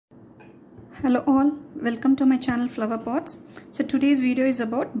Hello all, welcome to my channel Flowerpots. So today's video is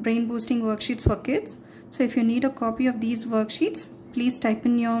about brain boosting worksheets for kids. So if you need a copy of these worksheets, please type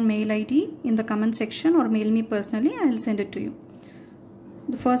in your mail ID in the comment section or mail me personally. I'll send it to you.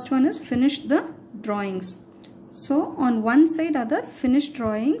 The first one is finish the drawings. So on one side are the finished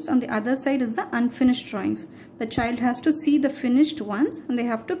drawings, on the other side is the unfinished drawings. The child has to see the finished ones and they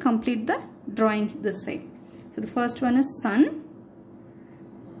have to complete the drawing this side. So the first one is sun.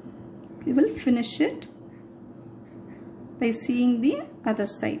 We will finish it by seeing the other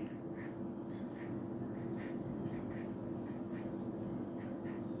side.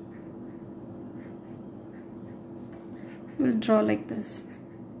 We'll draw like this.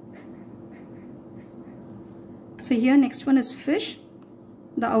 So here next one is fish.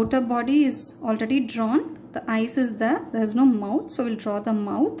 The outer body is already drawn. The eyes is there. There is no mouth. So we'll draw the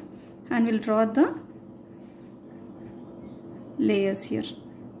mouth and we'll draw the layers here.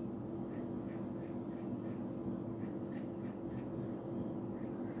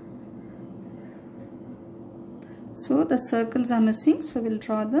 So the circles are missing, so we'll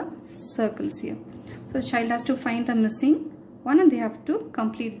draw the circles here. So the child has to find the missing one and they have to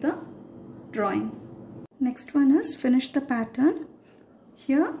complete the drawing. Next one is finish the pattern.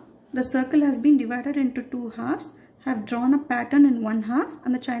 Here the circle has been divided into two halves. I have drawn a pattern in one half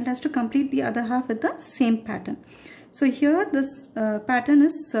and the child has to complete the other half with the same pattern. So here this pattern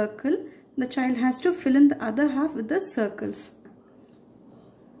is circle. The child has to fill in the other half with the circles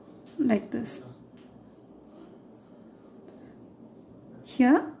like this.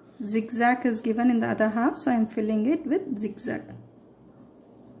 Here zigzag is given in the other half, so I am filling it with zigzag.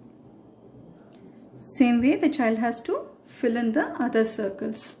 Same way the child has to fill in the other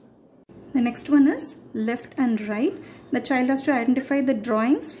circles. The next one is left and right. The child has to identify the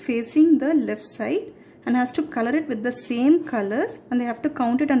drawings facing the left side and has to color it with the same colors and they have to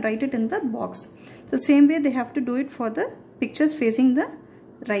count it and write it in the box. So same way they have to do it for the pictures facing the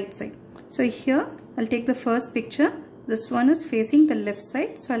right side. So here I'll take the first picture. This one is facing the left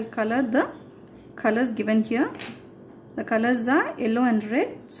side, so I'll color the colors given here. The colors are yellow and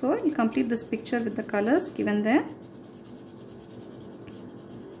red, so I'll complete this picture with the colors given there.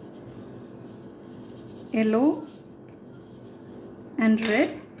 Yellow and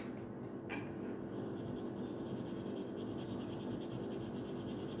red.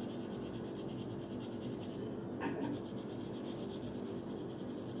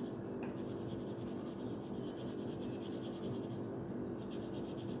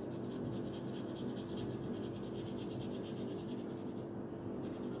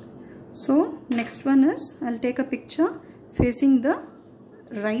 So next one is I'll take a picture facing the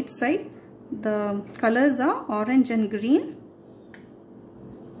right side. The colors are orange and green.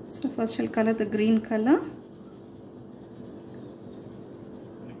 So first I'll color the green color.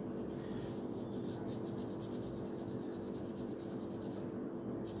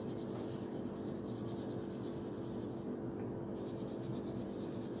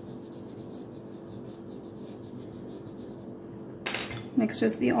 Next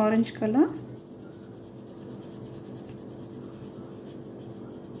is the orange color.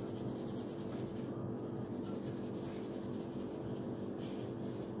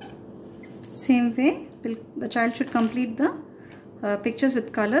 Same way, the child should complete the pictures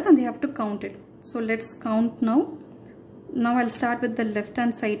with colors and they have to count it. So let's count now. Now I'll start with the left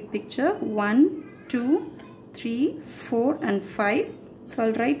hand side picture. 1, 2, 3, 4 and 5. So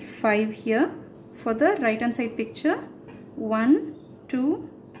I'll write 5 here. For the right hand side picture, 1, 2,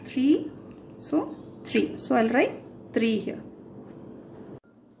 3, so 3. So I'll write 3 here.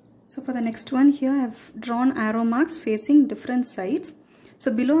 So for the next one here I have drawn arrow marks facing different sides.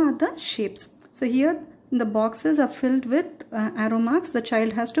 So below are the shapes. So here the boxes are filled with arrow marks. The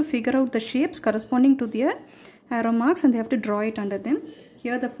child has to figure out the shapes corresponding to their arrow marks and they have to draw it under them.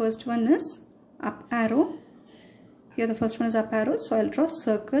 Here the first one is up arrow. Here the first one is up arrow. So I'll draw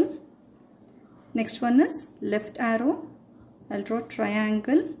circle. Next one is left arrow. I'll draw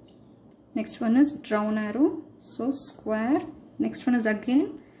triangle. Next one is down arrow, so square. Next one is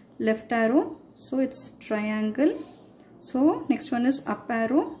again left arrow, so it's triangle. So next one is up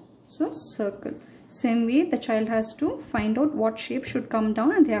arrow, so circle. Same way the child has to find out what shape should come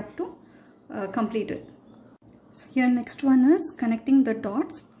down and they have to complete it. So here next one is connecting the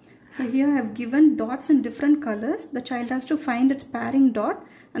dots. So here I have given dots in different colors. The child has to find its pairing dot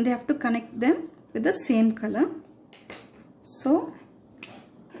and they have to connect them with the same color. So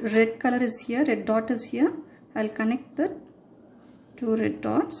red color is here, red dot is here. I'll connect the two red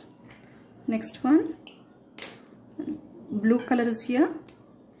dots. Next one, blue color is here.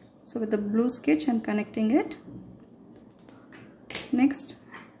 So with the blue sketch I'm connecting it. Next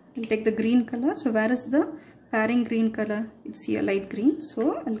I'll take the green color. So where is the pairing green color? It's here, light green.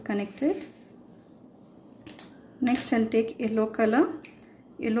 So I'll connect it. Next I'll take yellow color.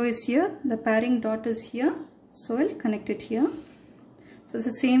 Yellow is here, the pairing dot is here. So I'll connect it here. So it's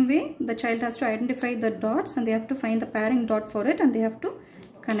the same way, the child has to identify the dots and they have to find the pairing dot for it and they have to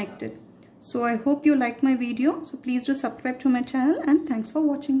connect it. So I hope you liked my video. So please do subscribe to my channel and thanks for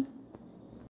watching.